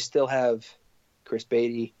 they still have Chris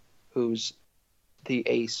Beatty, who's the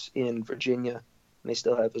ace in Virginia, and they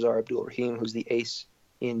still have Azar Abdul-Rahim, who's the ace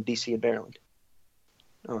in D.C. and Maryland.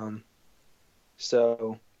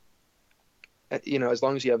 So, as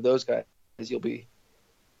long as you have those guys, you'll be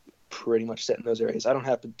pretty much set in those areas. I don't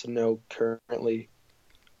happen to know currently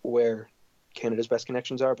where Canada's best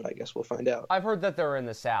connections are, but I guess we'll find out. I've heard that they're in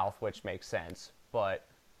the South, which makes sense, but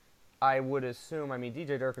I would assume,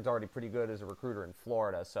 DJ Durkin's already pretty good as a recruiter in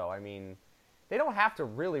Florida, so, they don't have to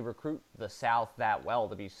really recruit the South that well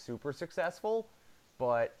to be super successful,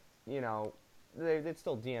 but, it's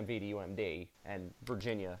still DMV to UMD and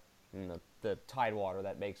Virginia and the Tidewater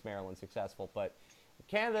that makes Maryland successful, but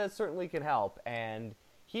Canada certainly can help, and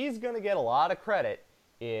he's going to get a lot of credit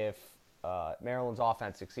if Maryland's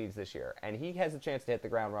offense succeeds this year, and he has a chance to hit the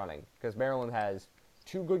ground running, because Maryland has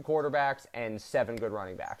 2 good quarterbacks and 7 good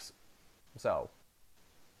running backs. So,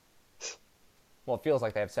 well, it feels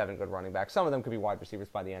like they have 7 good running backs. Some of them could be wide receivers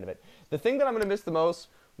by the end of it. The thing that I'm going to miss the most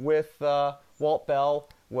with Walt Bell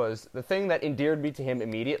was the thing that endeared me to him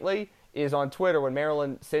immediately is on Twitter when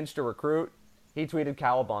Maryland cinched a recruit, he tweeted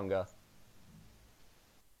Cowabunga.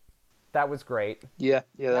 That was great. Yeah,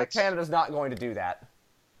 that's... Canada's not going to do that.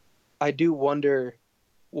 I do wonder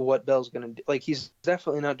what Bell's going to do. He's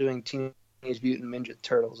definitely not doing Teenage Mutant Ninja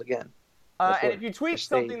Turtles again. And if you tweet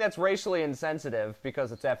something that's racially insensitive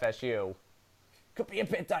because it's FSU, could be a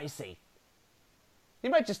bit dicey. He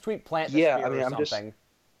might just tweet plant the spear or something.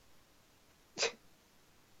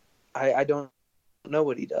 I don't know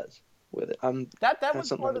what he does with it. That was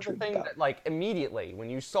part of the thing that, immediately, when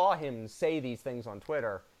you saw him say these things on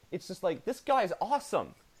Twitter, it's just this guy's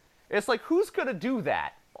awesome. It's who's going to do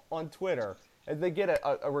that on Twitter? As they get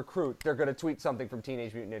a recruit, they're going to tweet something from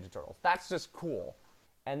Teenage Mutant Ninja Turtles. That's just cool.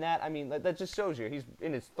 And that just shows you, he's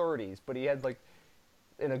in his 30s, but he had,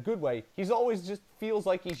 in a good way, he's always just feels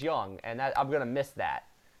like he's young, and that I'm going to miss that.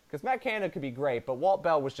 Because Matt Canada could be great, but Walt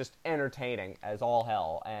Bell was just entertaining as all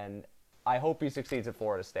hell, and I hope he succeeds at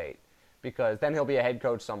Florida State, because then he'll be a head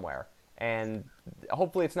coach somewhere. And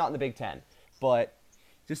hopefully it's not in the Big Ten, but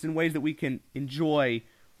just in ways that we can enjoy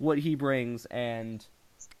what he brings, and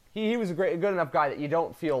he was a good enough guy that you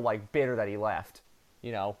don't feel bitter that he left.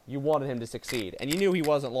 You wanted him to succeed, and you knew he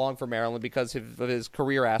wasn't long for Maryland because of his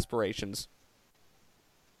career aspirations.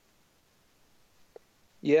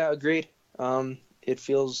 Yeah, agreed. It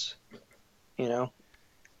feels,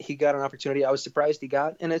 he got an opportunity. I was surprised he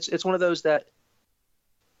got, and it's one of those that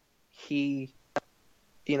he,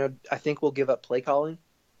 I think will give up play calling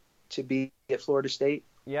to be at Florida State.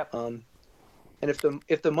 Yep. And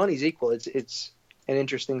if the money's equal, it's an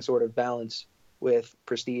interesting sort of balance with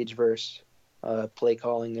prestige versus play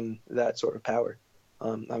calling and that sort of power.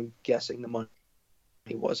 I'm guessing the money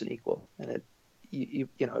wasn't equal, and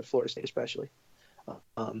at Florida State especially.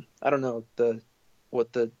 I don't know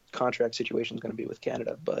what the contract situation is going to be with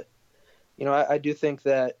Canada, but I do think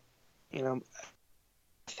that I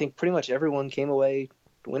think pretty much everyone came away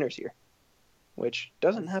winners here, which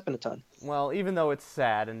doesn't happen a ton. Well, even though it's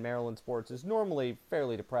sad and Maryland sports is normally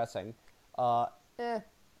fairly depressing,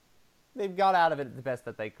 they've got out of it the best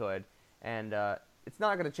that they could, and it's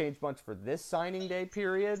not going to change much for this signing day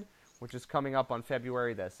period, which is coming up on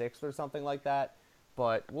February the 6th or something like that,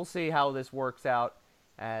 but we'll see how this works out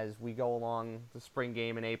as we go along the spring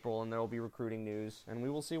game in April, and there will be recruiting news, and we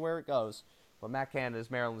will see where it goes. But Matt Canada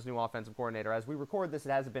is Maryland's new offensive coordinator. As we record this,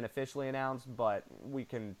 it hasn't been officially announced, but we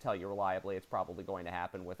can tell you reliably it's probably going to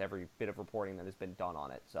happen with every bit of reporting that has been done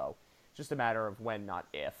on it. So it's just a matter of when, not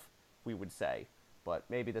if, we would say. But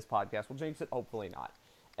maybe this podcast will jinx it, hopefully not.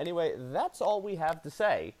 Anyway, that's all we have to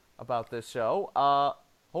say about this show.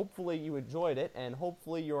 Hopefully you enjoyed it, and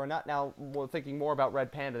hopefully you are not now thinking more about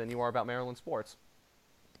Red Panda than you are about Maryland sports.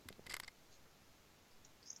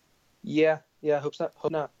 Yeah, Yeah, hope not.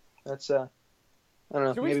 Hope not. That's I don't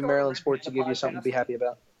know. Should we Maybe start Maryland a sports will Red give you something to be Panda happy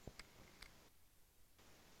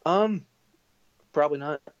about. Probably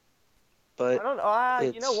not. But I don't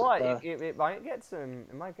know. You know it's what? It might get some.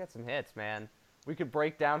 It might get some hits, man. We could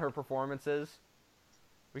break down her performances.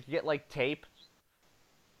 We could get like tape.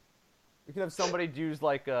 We could have somebody use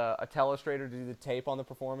like a telestrator to do the tape on the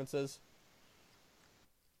performances.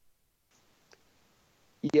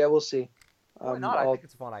 yeah, we'll see. Why not? I think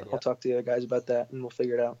it's a fun idea. I'll talk to the other guys about that, and we'll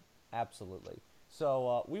figure it out. Absolutely.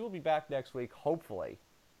 So we will be back next week, hopefully,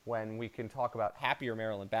 when we can talk about happier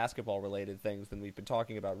Maryland basketball-related things than we've been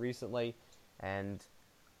talking about recently. And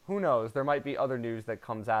who knows, there might be other news that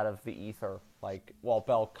comes out of the ether, like Walt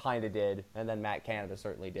Bell kind of did, and then Matt Canada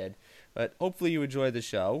certainly did. But hopefully you enjoyed the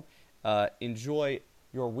show. Enjoy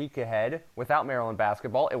your week ahead without Maryland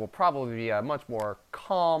basketball. It will probably be a much more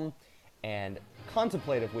calm and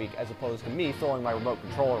contemplative week as opposed to me throwing my remote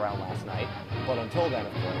control around last night. But until then,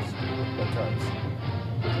 of course, go Terps.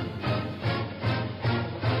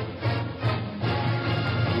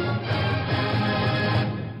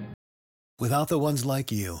 Without the ones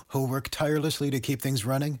like you, who work tirelessly to keep things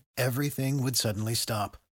running, everything would suddenly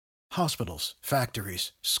stop. Hospitals,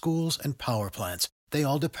 factories, schools, and power plants, they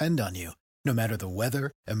all depend on you. No matter the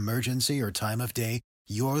weather, emergency, or time of day,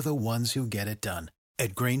 you're the ones who get it done.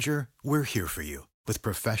 At Grainger, we're here for you with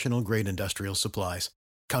professional-grade industrial supplies.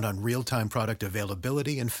 Count on real-time product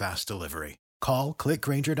availability and fast delivery. Call, click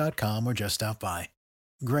Grainger.com, or just stop by.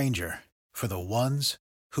 Grainger, for the ones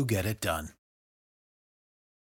who get it done.